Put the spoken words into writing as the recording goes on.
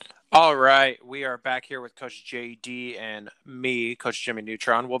All right, we are back here with Coach JD and me, Coach Jimmy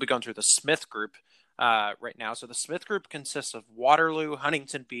Neutron. We'll be going through the Smith Group right now. So the Smith Group consists of Waterloo,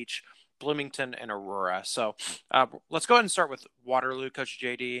 Huntington Beach, Bloomington, and Aurora. So let's go ahead and start with Waterloo, Coach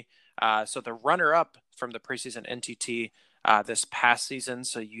JD. So the runner-up from the preseason NTT this past season,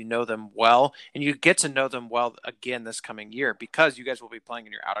 so you know them well, and you get to know them well again this coming year because you guys will be playing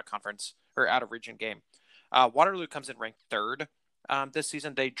in your out-of-conference or out-of-region game. Waterloo comes in ranked third. This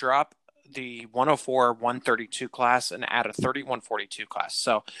season, they drop the 104-132 class and add a 31-42 class.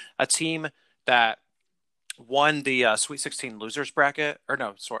 So a team that won the Sweet 16 losers bracket, or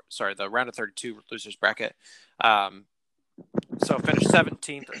no, sorry, the round of 32 losers bracket. So finished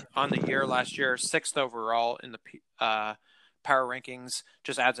 17th on the year last year, 6th overall in the power rankings.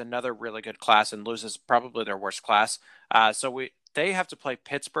 Just adds another really good class and loses probably their worst class. They have to play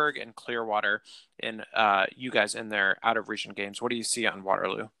Pittsburgh and Clearwater in you guys in their out of region games. What do you see on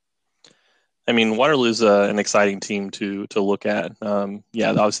Waterloo? I mean, Waterloo's an exciting team to look at.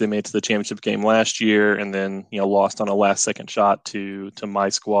 Obviously they made it to the championship game last year, and then lost on a last second shot to my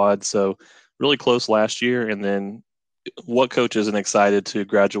squad. So really close last year, and then what coach isn't excited to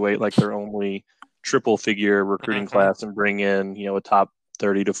graduate like their only triple figure recruiting class and bring in a top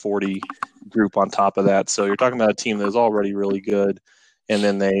 30 to 40 group on top of that. So you're talking about a team that is already really good, and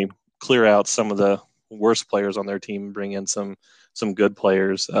then they clear out some of the worst players on their team and bring in some good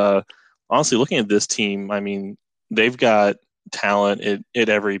players. Honestly, looking at this team, I mean, they've got talent at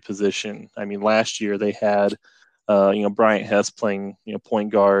every position. I mean, last year they had Bryant Hess playing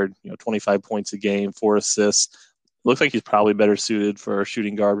point guard, 25 points a game, 4 assists. Looks like he's probably better suited for a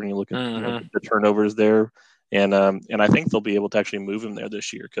shooting guard when you look at the turnovers there. And I think they'll be able to actually move him there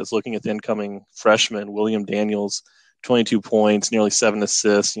this year, because looking at the incoming freshman, William Daniels, 22 points, nearly 7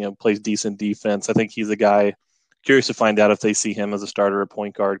 assists, plays decent defense. I think he's a guy curious to find out if they see him as a starter at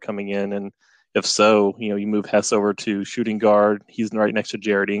point guard coming in. And if so, you move Hess over to shooting guard. He's right next to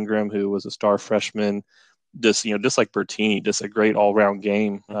Jared Ingram, who was a star freshman. Just like Bertini, just a great all-round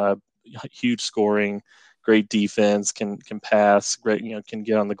game, huge scoring, great defense, can pass, great, can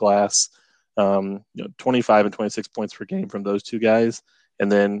get on the glass. 25 and 26 points per game from those two guys.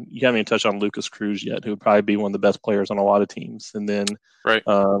 And then you haven't even touched on Lucas Cruz yet, who would probably be one of the best players on a lot of teams. And then,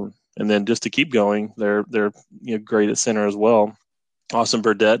 and then just to keep going, they're great at center as well. Austin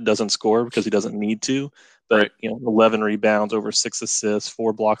Burdett doesn't score because he doesn't need to, but 11 rebounds, over 6 assists,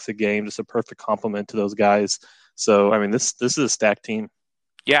 4 blocks a game, just a perfect complement to those guys. So I mean, this is a stacked team.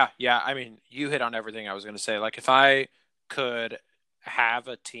 Yeah. I mean, you hit on everything I was going to say. Like, if I could have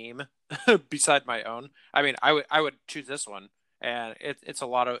a team beside my own, I mean, I would choose this one. And it's in a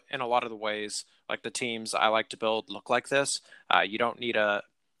lot of the ways, like the teams I like to build look like this. You don't need a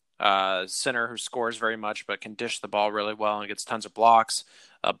center who scores very much but can dish the ball really well and gets tons of blocks.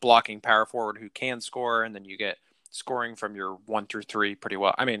 A blocking power forward who can score, and then you get scoring from your 1 through 3 pretty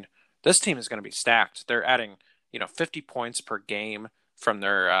well. I mean, this team is going to be stacked. They're adding 50 points per game from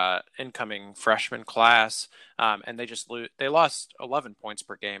their incoming freshman class, and they lost 11 points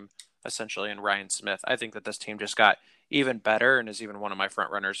per game essentially in Ryan Smith. I think that this team just got even better and is even one of my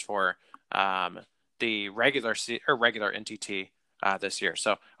front runners for the regular NTT this year.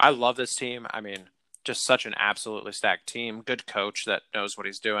 So I love this team. I mean, just such an absolutely stacked team. Good coach that knows what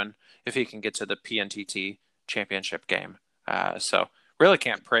he's doing if he can get to the PNTT championship game. So really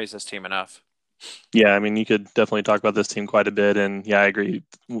can't praise this team enough. Yeah, I mean, you could definitely talk about this team quite a bit, and yeah, I agree.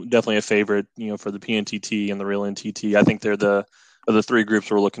 Definitely a favorite, for the PNTT and the real NTT. I think they're of the 3 groups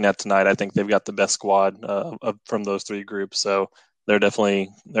we're looking at tonight. I think they've got the best squad from those 3 groups, so they're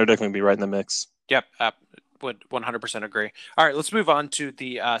definitely be right in the mix. Yep, would 100% agree. All right, let's move on to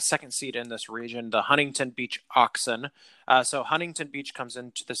the second seed in this region, the Huntington Beach Oxen. So Huntington Beach comes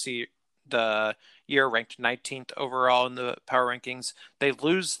into the year ranked 19th overall in the power rankings. They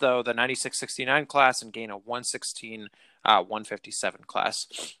lose, though, the 96-69 class and gain a 116-157 class.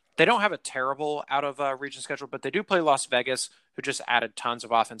 They don't have a terrible out-of-region schedule, but they do play Las Vegas, who just added tons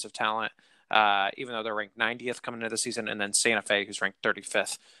of offensive talent, even though they're ranked 90th coming into the season, and then Santa Fe, who's ranked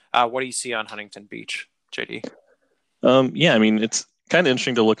 35th. What do you see on Huntington Beach, JD? Yeah, I mean, it's kind of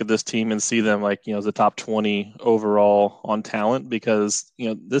interesting to look at this team and see them as a top 20 overall on talent, because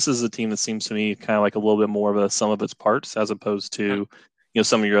this is a team that seems to me kind of like a little bit more of a sum of its parts, as opposed to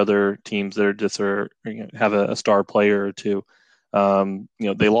some of your other teams that are just have a star player or two.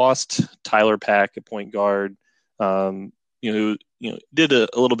 They lost Tyler Pack at point guard, who did a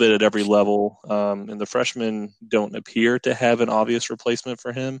little bit at every level, and the freshmen don't appear to have an obvious replacement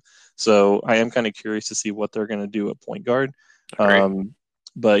for him. So I am kind of curious to see what they're going to do at point guard.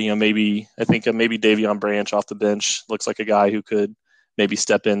 But maybe Davion Branch off the bench looks like a guy who could maybe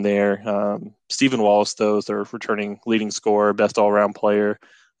step in there. Stephen Wallace, though, is their returning leading scorer, best all-around player.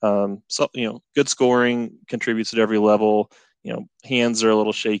 So, good scoring, contributes at every level. Hands are a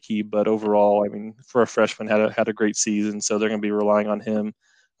little shaky, but overall, I mean, for a freshman, had a great season, so they're going to be relying on him.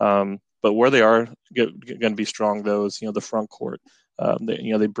 But where they are going to be strong, though, is the front court.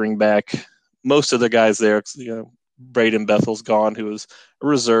 They bring back most of the guys there. Braden Bethel's gone, who was a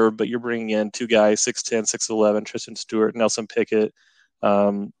reserve, but you're bringing in two guys, 6'10", 6'11", Tristan Stewart, Nelson Pickett,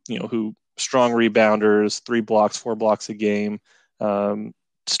 who strong rebounders, 3 blocks, 4 blocks a game.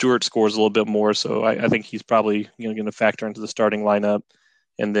 Stewart scores a little bit more, so I think he's probably going to factor into the starting lineup.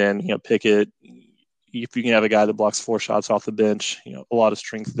 And then Pickett, if you can have a guy that blocks 4 shots off the bench, a lot of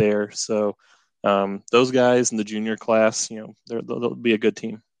strength there. So those guys in the junior class, they'll be a good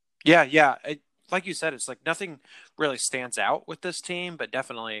team. Yeah. Like you said, it's like nothing really stands out with this team, but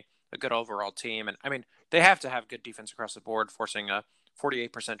definitely a good overall team. And I mean, they have to have good defense across the board, forcing a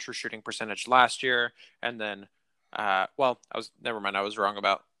 48% true shooting percentage last year. And then, I was wrong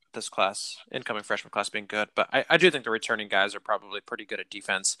about this class, incoming freshman class being good, but I do think the returning guys are probably pretty good at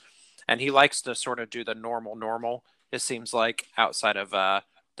defense. And he likes to sort of do the normal, it seems like, outside of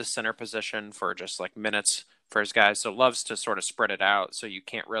the center position for just like minutes for his guys. So loves to sort of spread it out so you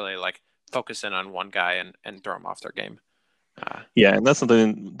can't really like focus in on one guy and throw him off their game. Yeah, and that's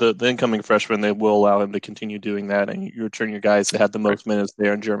something the incoming freshmen, they will allow him to continue doing that, and you return your guys that had the most minutes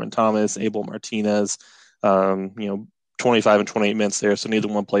there, and German Thomas, Abel Martinez, 25 and 28 minutes there, so neither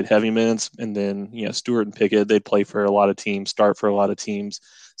one played heavy minutes. And then Stewart and Pickett, they play for a lot of teams, start for a lot of teams.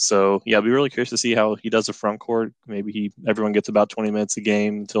 So yeah, I'll be really curious to see how he does the front court. Maybe everyone gets about 20 minutes a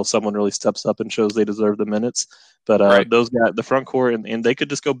game until someone really steps up and shows they deserve the minutes. But Right. those guys, the front court, and they could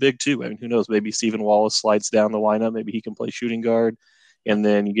just go big too. I mean, who knows? Maybe Stephen Wallace slides down the lineup. Maybe he can play shooting guard, and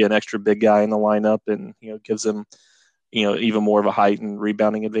then you get an extra big guy in the lineup, and gives them even more of a height and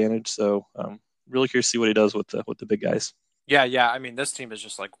rebounding advantage. So really curious to see what he does with the big guys. Yeah. I mean, this team is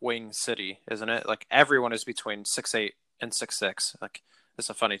just like Wing City, isn't it? Like everyone is between 6'8" and 6'6". Like it's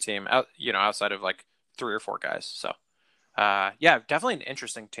a funny team outside of like 3 or 4 guys. So yeah, definitely an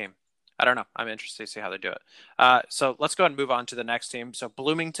interesting team. I don't know. I'm interested to see how they do it. So let's go ahead and move on to the next team. So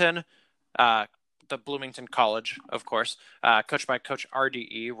Bloomington, the Bloomington College, of course, coached by Coach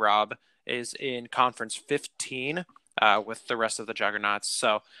RDE, Rob, is in Conference 15 with the rest of the Juggernauts.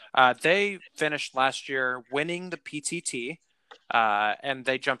 So they finished last year winning the PTT, and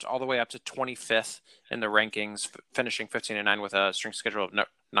they jumped all the way up to 25th in the rankings, finishing 15-9 with a strength schedule of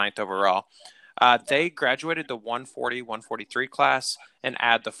 9th overall. They graduated the 140-143 class and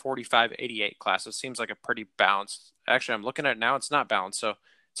add the 45-88 class. It seems like a pretty balanced. Actually, I'm looking at it now. It's not balanced, so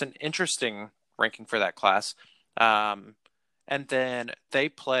it's an interesting ranking for that class. And then they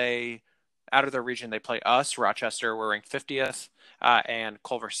play out of their region. They play us, Rochester. We're ranked 50th, and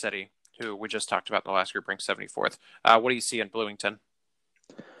Culver City, who we just talked about in the last group, ranked 74th. What do you see in Bloomington?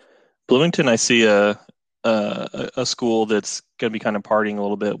 Bloomington, I see a school that's going to be kind of partying a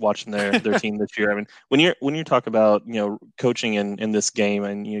little bit, watching their team this year. I mean, when you talk about coaching in this game,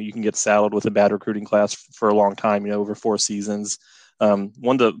 and you can get saddled with a bad recruiting class for a long time, over 4 seasons. One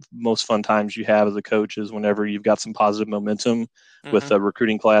of the most fun times you have as a coach is whenever you've got some positive momentum with the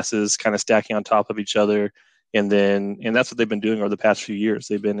recruiting classes kind of stacking on top of each other. And that's what they've been doing over the past few years.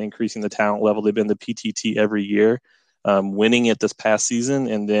 They've been increasing the talent level. They've been the PTT every year, winning it this past season.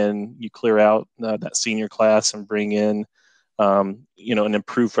 And then you clear out that senior class and bring in, an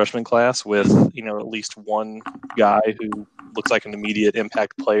improved freshman class with, at least one guy who looks like an immediate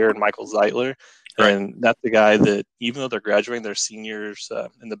impact player, and Michael Zeitler. Right. And that's the guy that, even though they're graduating, they're seniors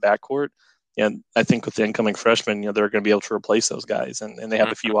in the backcourt. And I think with the incoming freshmen, they're going to be able to replace those guys, and they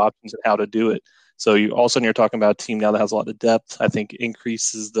have a few options on how to do it. So all of a sudden you're talking about a team now that has a lot of depth. I think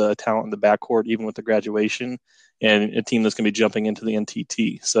increases the talent in the backcourt, even with the graduation, and a team that's going to be jumping into the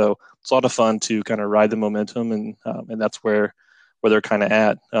NTT. So it's a lot of fun to kind of ride the momentum, and that's where they're kind of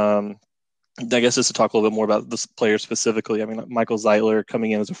at. I guess just to talk a little bit more about this player specifically. I mean, Michael Zeitler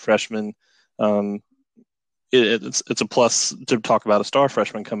coming in as a freshman. It's a plus to talk about a star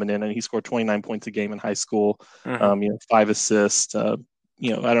freshman coming in, and he scored 29 points a game in high school. 5 assists. I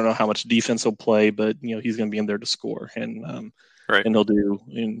don't know how much defense he'll play, but he's going to be in there to score, and Right. and he'll do,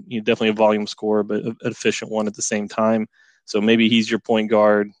 and definitely a volume scorer, but an efficient one at the same time. So maybe he's your point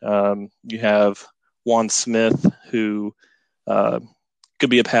guard. You have Juan Smith, who could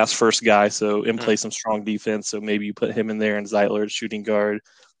be a pass first guy, and play some strong defense. So maybe you put him in there, and Zeitler at shooting guard.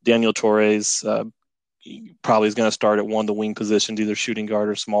 Daniel Torres probably is going to start at one of the wing positions, either shooting guard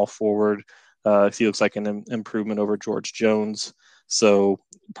or small forward. He looks like an improvement over George Jones. So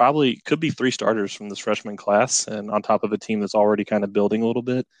probably could be three starters from this freshman class, and on top of a team that's already kind of building a little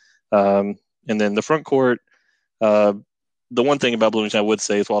bit. And then the front court, uh, the one thing about Bloomington I would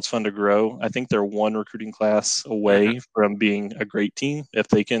say is while it's fun to grow, I think they're one recruiting class Mm-hmm. away from being a great team if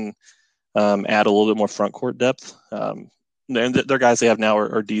they can add a little bit more front court depth. And their guys they have now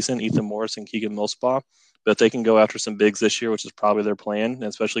are decent, Ethan Morris and Keegan Millspaw. But if they can go after some bigs this year, which is probably their plan, and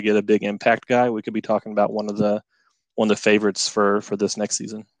especially get a big impact guy, we could be talking about one of the favorites for this next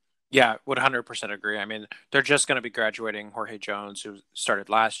season. Yeah, would 100% agree. I mean, they're just going to be graduating Jorge Jones, who started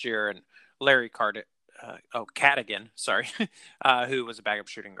last year, and Larry Cadigan, sorry, who was a backup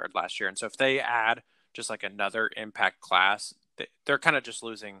shooting guard last year. And so if they add just like another impact class, they're kind of just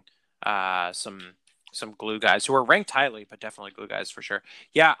losing some glue guys who are ranked highly, but definitely glue guys for sure.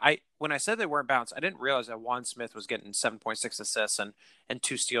 Yeah, when I said they weren't balanced, I didn't realize that Juan Smith was getting 7.6 assists and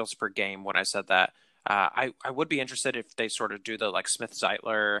 2 steals per game when I said that. I would be interested if they sort of do the like Smith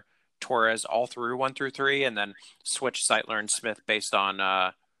Zeitler Torres all through 1 through 3, and then switch Zeitler and Smith based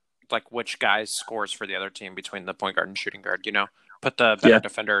on like which guys scores for the other team between the point guard and shooting guard. Put the better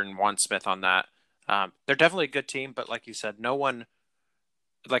defender and Juan Smith on that. They're definitely a good team, but like you said, no one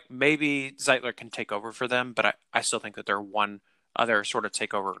like maybe Zeitler can take over for them, but I still think that they're one other sort of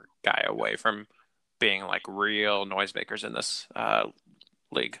takeover guy away from being like real noisemakers in this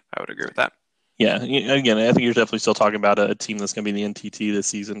league. I would agree with that. Yeah, again, I think you're definitely still talking about a team that's going to be the NTT this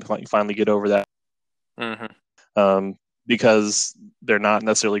season to finally get over that. Mm-hmm. Because they're not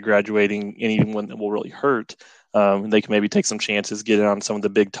necessarily graduating anyone that will really hurt. They can maybe take some chances, get in on some of the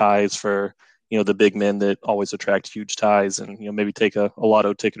big ties for the big men that always attract huge ties, and maybe take a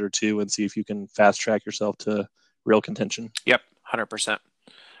lotto ticket or two and see if you can fast track yourself to real contention. Yep, 100%.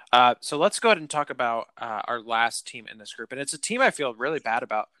 So let's go ahead and talk about our last team in this group, and it's a team I feel really bad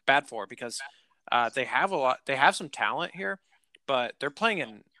for because they have some talent here, but they're playing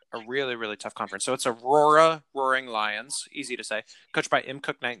in a really, really tough conference. So it's Aurora Roaring Lions, easy to say, coached by M.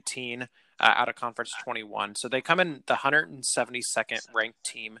 Cook 19 out of Conference 21. So they come in the 172nd ranked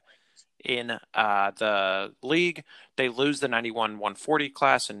team in the league. They lose the 91-140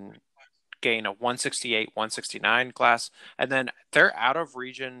 class and gain a 168-169 class. And then their out of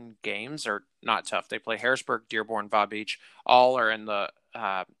region games are not tough. They play Harrisburg, Dearborn, Bob Beach. All are in the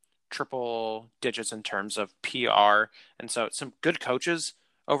triple digits in terms of PR. And so some good coaches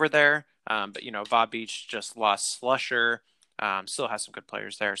over there. But, Bob Beach just lost Slusher. Still has some good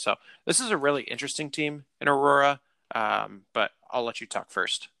players there. So this is a really interesting team in Aurora. But I'll let you talk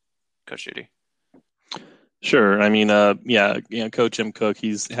first, Coach Judy. Sure. I mean, Coach M. Cook,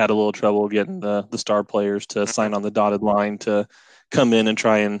 he's had a little trouble getting the star players to sign on the dotted line to come in and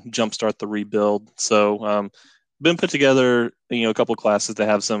try and jumpstart the rebuild. So, been put together, a couple of classes that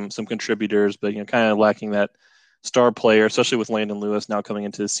have some contributors, but kind of lacking that star player, especially with Landon Lewis now coming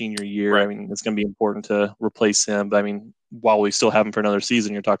into his senior year. Right. I mean, it's going to be important to replace him. But I mean, while we still have him for another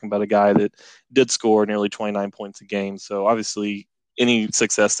season, you're talking about a guy that did score nearly 29 points a game. So obviously, any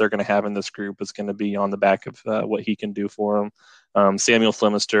success they're going to have in this group is going to be on the back of what he can do for them. Samuel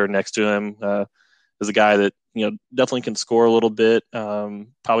Flemister next to him is a guy that definitely can score a little bit.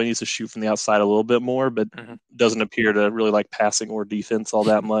 Probably needs to shoot from the outside a little bit more, but doesn't appear to really like passing or defense all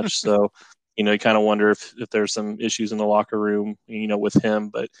that much. So you kind of wonder if there's some issues in the locker room, with him.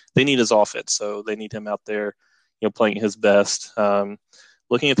 But they need his offense, so they need him out there, playing his best.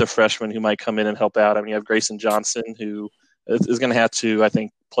 Looking at the freshmen who might come in and help out, I mean, you have Grayson Johnson, who is going to have to, I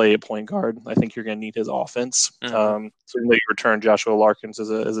think, play a point guard. I think you're going to need his offense. Certainly, you return Joshua Larkins as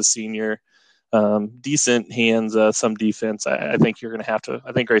a senior. Decent hands, some defense. I think you're going to have to.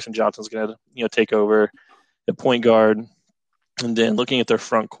 I think Grayson Johnson's going to, take over at point guard. And then looking at their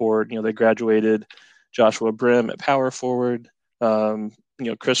front court, they graduated Joshua Brim at power forward.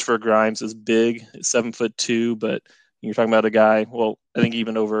 Christopher Grimes is big, 7'2", but you're talking about a guy. Well, I think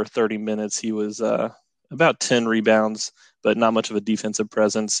even over 30 minutes, he was about 10 rebounds, but not much of a defensive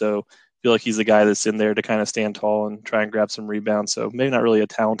presence. So I feel like he's the guy that's in there to kind of stand tall and try and grab some rebounds. So maybe not really a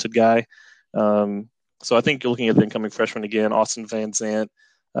talented guy. So I think you're looking at the incoming freshman again, Austin Van Zant.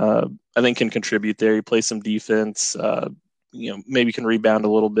 I think can contribute there. He plays some defense. Maybe can rebound a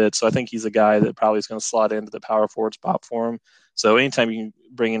little bit. So I think he's a guy that probably is going to slot into the power forward spot for him. So anytime you can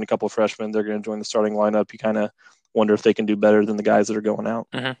bring in a couple of freshmen, they're going to join the starting lineup. You kind of wonder if they can do better than the guys that are going out.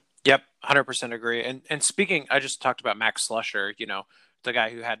 Mm-hmm. Yep, 100% agree. And speaking, I just talked about Max Slusher, the guy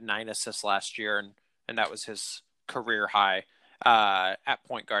who had 9 assists last year, and that was his career high at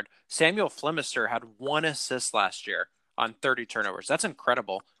point guard. Samuel Flemister had 1 assist last year on 30 turnovers. That's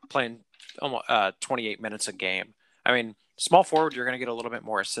incredible, playing almost 28 minutes a game. I mean, small forward, you're going to get a little bit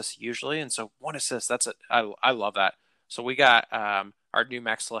more assists usually, and so 1 assist, I love that. So we got our new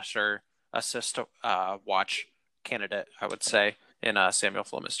Max Lester assist watch candidate, I would say, in Samuel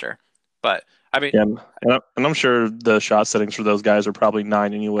Flemister. But I mean, Yeah, and I'm sure the shot settings for those guys are probably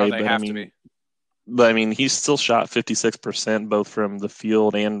 9 anyway. they have to be. But I mean, he's still shot 56% both from the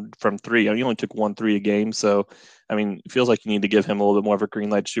field and from three. I mean, he only took 1 3 a game, so I mean, it feels like you need to give him a little bit more of a green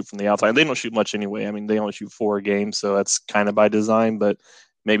light to shoot from the outside. They don't shoot much anyway. I mean, they only shoot 4 a game, so that's kind of by design. But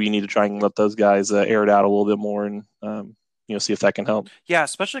maybe you need to try and let those guys air it out a little bit more and see if that can help. Yeah,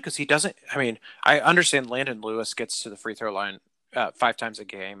 especially because he doesn't. I mean, I understand Landon Lewis gets to the free throw line 5 times a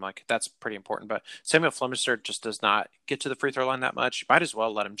game. Like, that's pretty important. But Samuel Flemister just does not get to the free throw line that much. You might as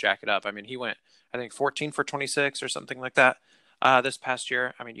well let him jack it up. I mean, he went, I think, 14 for 26 or something like that this past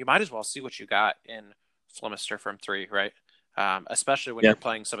year. I mean, you might as well see what you got in Flemister from three, right? Especially when you're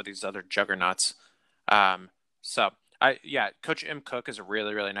playing some of these other juggernauts. Coach M. Cook is a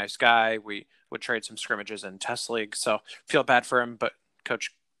really, really nice guy. We would trade some scrimmages in test league, so feel bad for him, but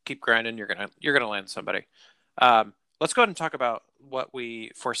Coach, keep grinding. You're gonna land somebody. Let's go ahead and talk about what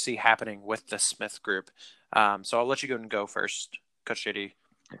we foresee happening with the Smith group. So I'll let you go and go first, Coach JD.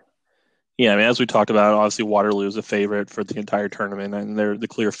 Yeah, I mean, as we talked about, obviously Waterloo is a favorite for the entire tournament, and they're the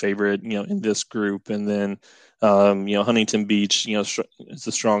clear favorite, in this group. And then, Huntington Beach, it's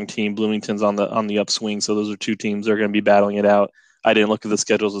a strong team. Bloomington's on the upswing, so those are two teams that are going to be battling it out. I didn't look at the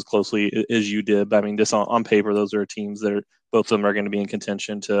schedules as closely as you did, but I mean, just on paper, those are teams that both of them are going to be in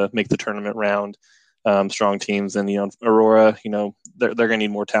contention to make the tournament round. Strong teams, and Aurora, they're going to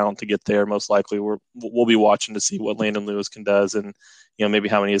need more talent to get there. Most likely, we'll be watching to see what Landon Lewis can does, and maybe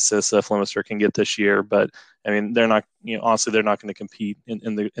how many assists Flemister can get this year. But I mean, they're not, honestly, they're not going to compete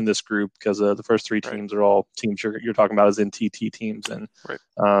in this group because the first three teams are all teams you're talking about as NTT teams, and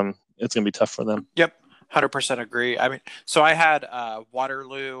it's going to be tough for them. Yep, 100% agree. I mean, so I had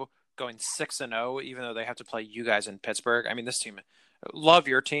Waterloo going 6-0, even though they have to play you guys in Pittsburgh. I mean, this team. Love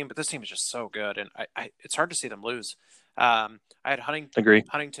your team, but this team is just so good, and it's hard to see them lose. I had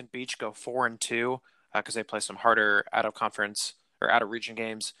Huntington Beach go 4-2 because they play some harder out of conference or out of region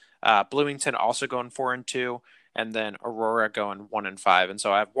games. Bloomington also going 4-2, and then Aurora going 1-5. And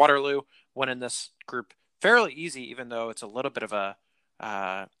so I have Waterloo winning this group fairly easy, even though it's a little bit of a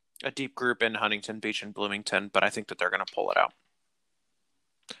deep group in Huntington Beach and Bloomington. But I think that they're going to pull it out.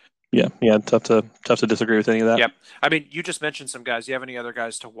 Yeah, tough to disagree with any of that. Yep. I mean, you just mentioned some guys. Do you have any other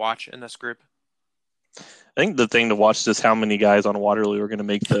guys to watch in this group? I think the thing to watch is how many guys on Waterloo are going to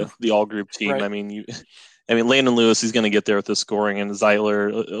make the all group team. Right. I mean, Landon Lewis is going to get there with the scoring, and Zeitler,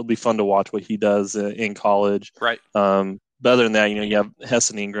 it'll be fun to watch what he does in college. Right. But other than that, you have Hess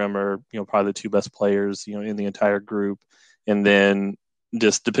and Ingram are probably the two best players in the entire group, and then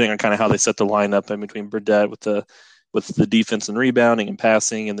just depending on kind of how they set the lineup in between Burdett with the defense and rebounding and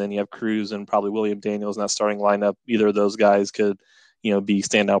passing, and then you have Cruz and probably William Daniels in that starting lineup. Either of those guys could, be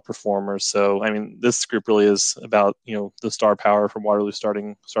standout performers. So, I mean, this group really is about, the star power from Waterloo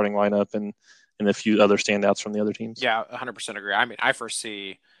starting lineup and a few other standouts from the other teams. Yeah, 100% agree. I mean, I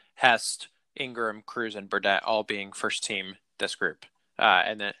foresee Hest, Ingram, Cruz, and Burdett all being first team this group.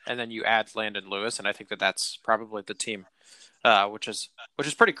 And then you add Landon Lewis, and I think that's probably the team. Which is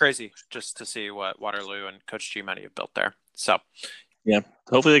pretty crazy just to see what Waterloo and Coach G Money have built there. So, yeah,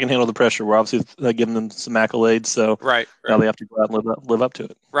 hopefully they can handle the pressure. We're obviously giving them some accolades, so now they have to go out and live up to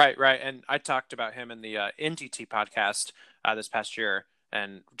it. Right. And I talked about him in the NTT podcast this past year,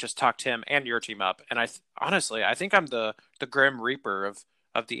 and just talked him and your team up. And honestly, I think I'm the Grim Reaper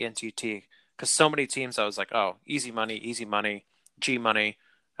of the NTT, because so many teams I was like, oh, easy money, G Money.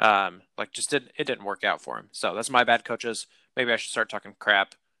 It didn't work out for him. So that's my bad, coaches. Maybe I should start talking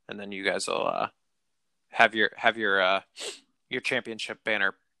crap, and then you guys will have your championship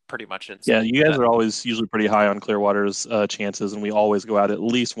banner pretty much in. Yeah, you guys are always usually pretty high on Clearwater's chances, and we always go out at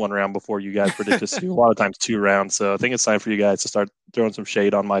least one round before you guys predict us to. A lot of times 2 rounds. So I think it's time for you guys to start throwing some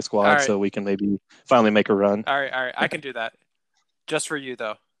shade on my squad, so we can maybe finally make a run. All right. I can do that. Just for you,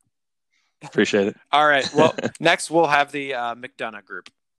 though. Appreciate it. All right. Well, next we'll have the McDonough group.